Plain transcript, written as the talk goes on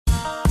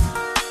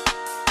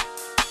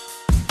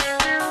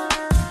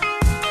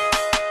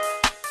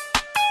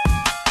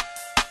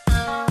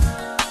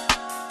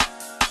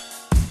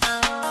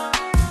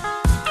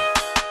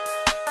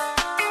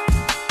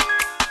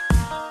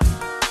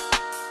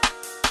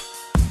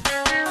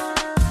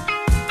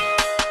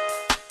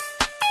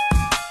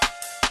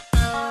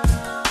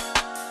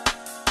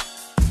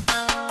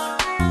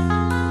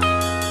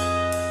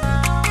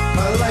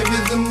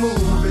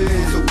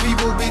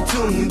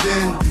tuned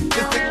in,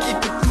 just to keep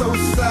a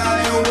close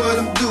eye on what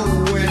I'm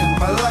doing.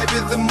 My life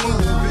is a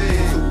movie,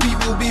 so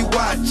people be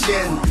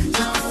watching,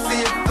 just to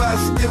see if I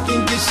still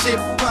can get shit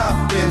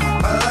poppin'.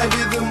 My life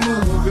is a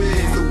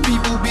movie, so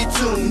people be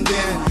tuned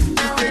in,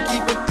 just to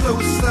keep a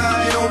close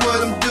eye on what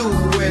I'm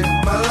doing.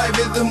 My life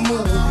is a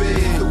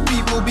movie, so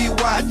people be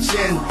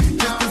watching,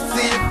 just to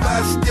see if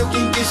I still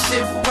can get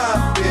shit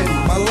poppin'.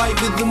 My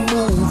life is a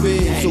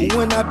movie, so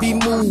when I be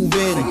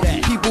moving,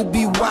 people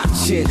be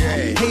watching,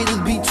 haters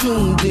be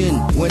tuned in.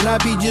 When I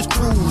be just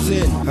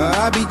cruising,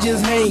 I be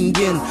just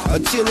hanging,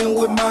 chilling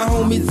with my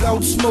homies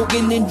out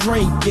smoking and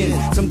drinking.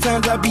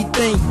 Sometimes I be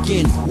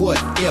thinking, what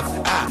if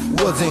I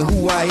wasn't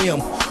who I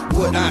am?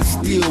 Would I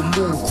still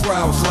move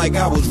crowds like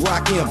I was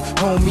rockin'?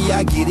 Homie,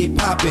 I get it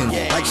poppin'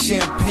 like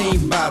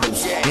champagne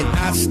bottles, and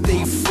I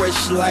stay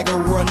fresh like a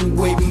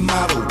runway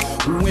model.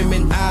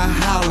 Women, I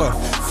holler,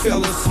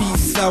 fellas,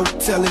 peace out.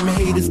 Tell them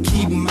haters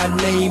keep my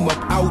name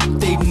up out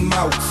they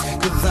mouths,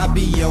 cause I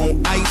be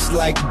on ice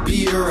like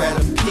beer at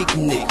a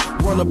picnic.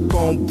 Run up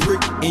on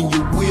brick and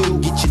you will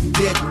get your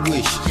death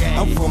wish.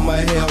 I'm from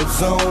a hell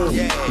zone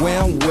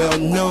where I'm well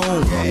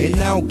known, and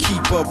I don't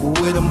keep up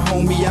with them,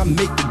 homie, I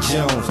make the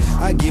Jones.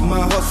 I get my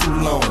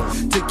hustle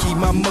on to keep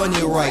my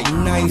money right,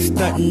 and I ain't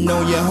stunting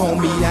on you,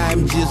 homie,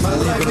 I'm just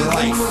living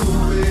life.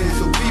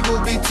 So people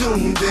be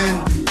tuned in,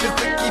 just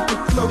to keep a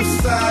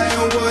close eye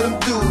on what I'm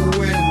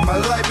doing. My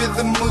life is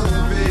a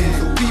movie,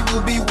 so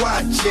people be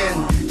watching,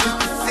 just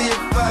to see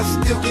if I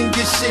still can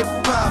get shit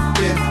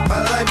poppin'.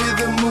 My life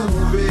is a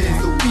movie,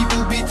 so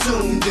people be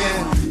tuned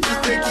in,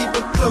 just to keep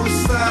a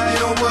close eye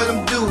on what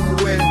I'm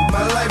doing.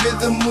 My life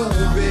is a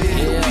movie,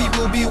 so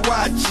people be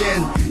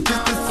watching,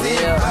 just to see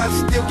if I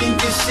still can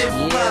get shit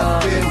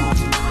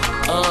poppin'.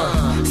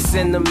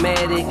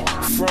 Cinematic,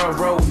 front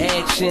row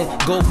action,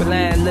 go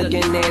blind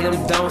looking at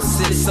them, don't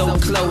sit so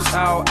close,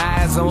 all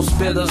eyes on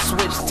spitter,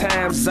 switch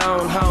time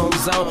zone, home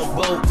zone,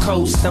 both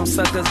coast, them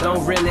suckers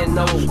don't really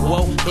know,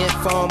 whoa,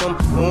 inform them,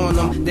 warn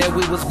them, that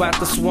we was about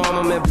to swarm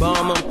them and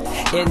bomb them,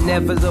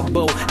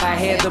 inevitable, I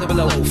had to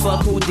blow,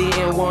 fuck who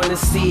didn't wanna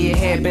see it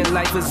happen,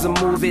 life is a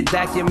movie,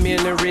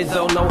 documentary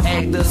though, no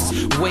actors,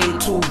 way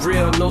too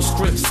real, no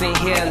scripts in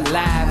here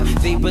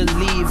live, they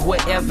believe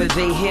whatever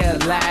they hear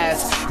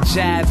lies,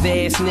 jive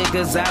ass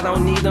niggas, I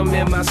don't need them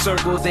in my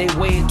circle, they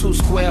way too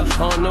square.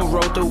 On the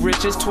road to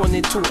riches,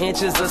 22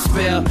 inches of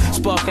spare,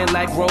 sparking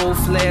like road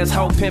flares,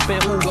 hoe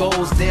pimping, who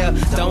goes there?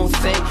 Don't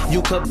think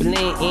you could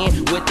blend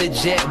in with the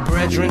jet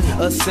brethren,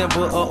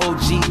 assemble a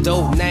OG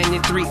dope,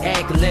 93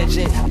 act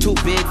legend, too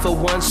big for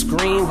one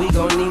screen, we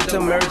gon' need to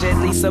merge at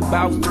least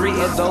about 3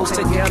 of those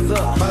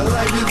together. My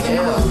life is a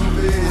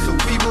movie, so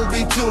people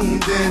be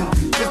tuned in,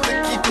 just to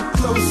keep a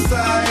close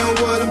eye on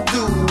what I'm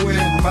doing.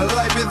 My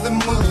life is a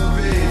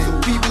movie, so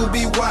people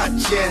be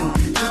watching,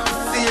 just to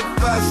see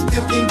if I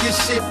still can get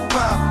shit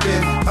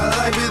poppin'. My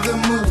life is a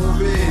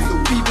movie, so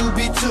people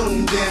be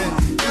tuned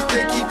in, just to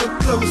keep a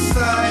close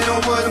eye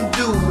on what I'm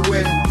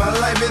doing. My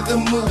life is a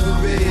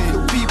movie, so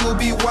people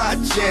be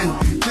watching,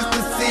 just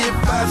to see if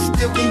I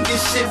still can get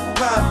shit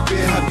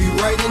poppin'. I be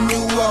right in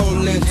New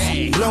Orleans,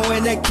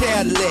 blowing that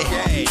Cadillac,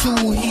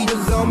 2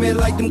 heaters on me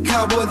like them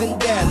Cowboys in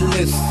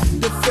Dallas.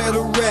 The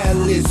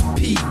Federalists,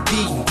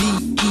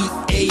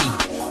 PDDEA,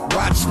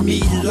 watch me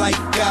like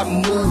I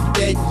move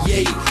that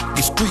yay.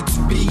 The streets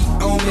be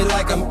on me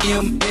like I'm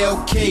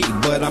MLK,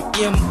 but I'm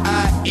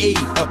MIA,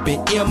 up in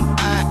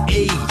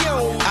MIA.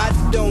 I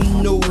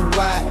don't know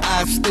why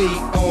I stay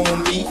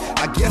on me,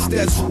 I guess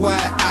that's why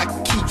I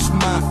keeps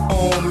my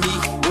on me.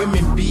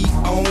 Women be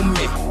on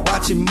me,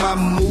 watching my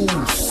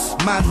moves.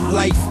 My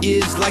life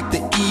is like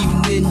the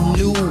evening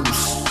news.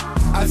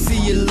 I see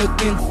you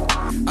looking,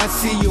 I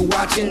see you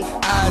watching,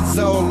 eyes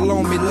all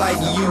on me like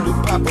you the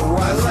paparazzi.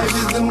 My life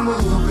is a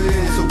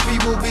movie, so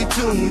people be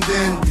tuned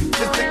in,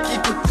 just to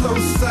keep a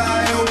close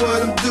eye on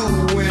what I'm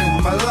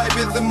doing. My life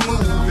is a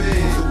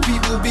movie, so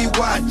people be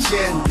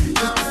watching,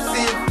 just to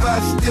see if I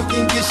still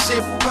can get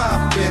shit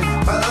poppin'.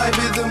 My life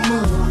is a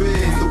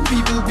movie, so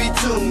people be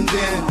tuned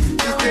in,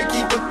 just to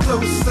keep a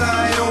close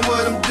eye on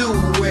what I'm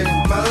doing.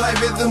 My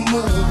life is a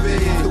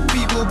movie, so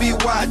people be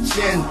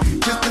watching,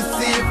 just to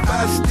see if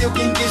I still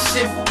can get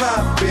shit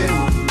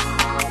poppin'.